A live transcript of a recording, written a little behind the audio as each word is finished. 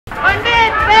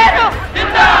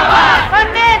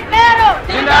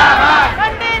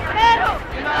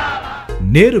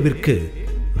நேருவிற்கு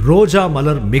ரோஜா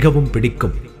மலர் மிகவும்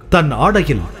பிடிக்கும். தன்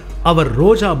ஆடையில் அவர்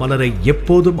ரோஜா மலரை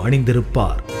எப்போதும்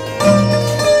அணிந்திருப்பார்.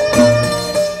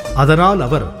 அதனால்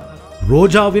அவர்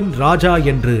ரோஜாவின் ராஜா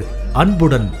என்று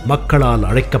அன்புடன் மக்களால்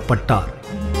அழைக்கப்பட்டார்.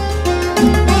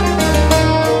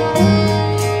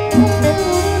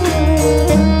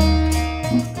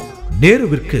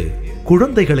 நேருவிற்கு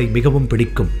குழந்தைகளை மிகவும்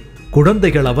பிடிக்கும்.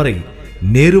 குழந்தைகள் அவரை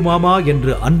நேரு மாமா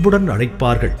என்று அன்புடன்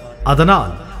அழைப்பார்கள்.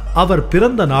 அதனால் அவர்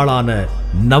பிறந்த நாளான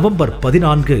நவம்பர்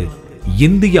 14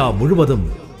 இந்தியா முழுவதும்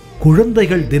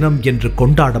குழந்தைகள் தினம் என்று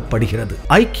கொண்டாடப்படுகிறது.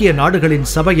 ஐக்கிய நாடுகளின்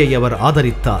சபையை அவர்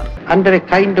ஆதரித்தார். Under a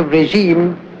kind of regime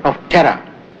of terror.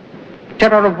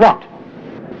 Terror of what?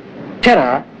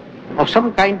 Terror of some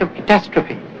kind of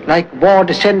catastrophe, like war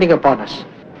descending upon us.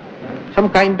 Some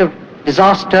kind of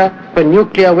disaster when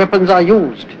nuclear weapons are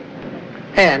used.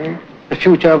 And the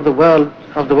future of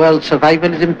the world's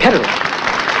survival is in peril.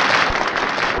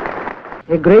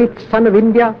 A great son of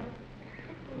India,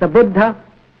 the Buddha,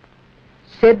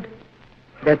 said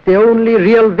that the only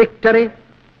real victory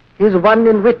is one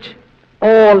in which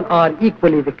all are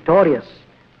equally victorious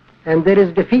and there is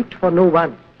defeat for no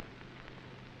one.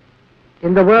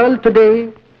 In the world today,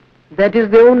 that is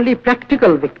the only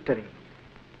practical victory.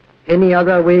 Any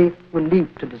other way will lead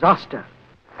to disaster.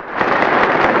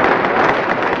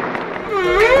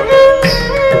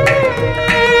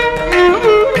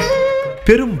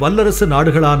 பெரும் வல்லரசு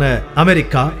நாடுகளான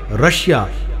America, Russia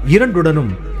இரண்டுடனும்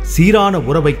சீரான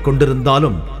உறவை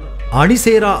கொண்டிருந்தாலும்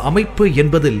அணிசேரா அமைப்பு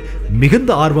என்பதில்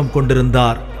மிகுந்த ஆர்வம்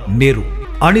கொண்டிருந்தார் நேரு.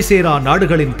 அணிசேரா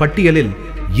நாடுகளின் பட்டியலில்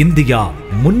இந்தியா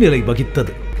முன்னிலை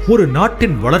வகித்தது. ஒரு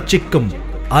நாட்டின் வளர்ச்சிக்கும்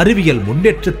அறிவியல்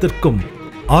முன்னேற்றத்திற்கும்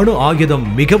அணு ஆயுதம்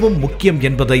மிகவும் முக்கியம்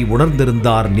என்பதை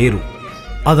உணர்ந்திருந்தார் நேரு.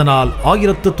 அதனால்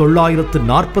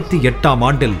 1948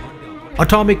 ஆண்டில்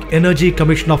atomic energy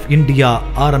commission of India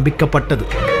ஆரம்பிக்கப்பட்டது.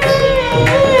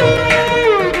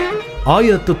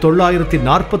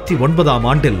 1949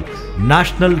 ஆண்டில்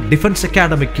நேஷனல் டிஃபென்ஸ்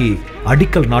அகாடமிக்கு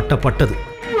அடிக்கல் நாட்டப்பட்டது.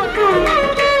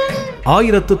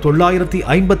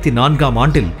 1954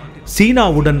 ஆண்டில்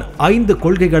சீனாவுடன் 5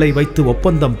 கொள்கைகளை வைத்து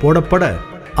ஒப்பந்தம் போடப்பட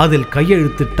அதில்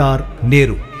கையெழுத்திட்டார்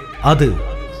நேரு. அது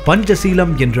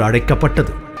பஞ்சசீலம் என்று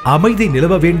அழைக்கப்பட்டது. அமைதி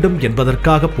நிலவ வேண்டும்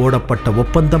என்பதற்காக போடப்பட்ட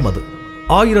ஒப்பந்தம் அது.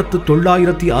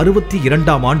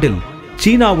 1962 ஆண்டில்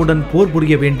சீனாவுடன் போர்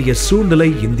புரிய வேண்டிய சூழ்நிலை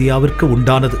இந்தியாவிற்கு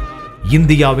உண்டானது.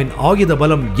 இந்தியாவின் ஆயுத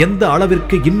பலம் எந்த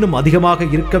அளவிற்கு இன்னும் அதிகமாக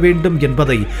இருக்க வேண்டும்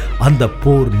என்பதை அந்த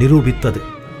போர் நிரூபித்தது.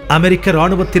 அமெரிக்க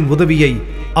இராணுவத்தின் உதவியை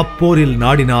அப்போரில்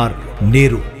நாடினார்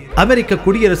நேரு. அமெரிக்க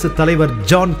குடியரசுத் தலைவர்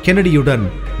ஜான் கென்னடியுடன்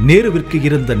நேருவிற்கு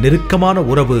இருந்த நெருக்கமான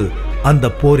உறவு அந்த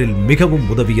போரில் மிகவும்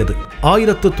உதவியது.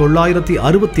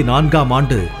 1964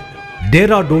 ஆண்டு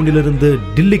டேராடூனிலிருந்து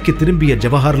டில்லிக்கு திரும்பிய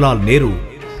ஜவஹர்லால் நேரு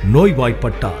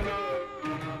நோய்வாய்ப்பட்டார்.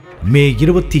 மே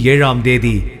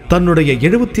 27 தன்னுடைய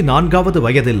 74வது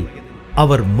வயதில்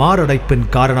அவர் மாரடைப்பின்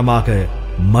காரணமாக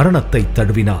மரணத்தை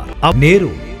தழுவினார்.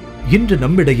 நேரு இன்று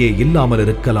நம்மிடையே இல்லாமல்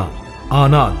இருக்கலாம்.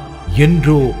 ஆனால்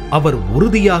என்றோ அவர்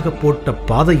உறுதியாக போட்ட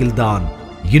பாதையில்தான்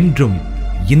இன்றும்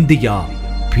இந்தியா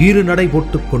பீறுநடை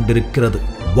போட்டுக் கொண்டிருக்கிறது.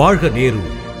 வாழ்க நேரு,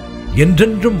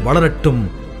 என்றென்றும் வளரட்டும்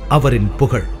அவரின்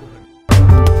புகழ்.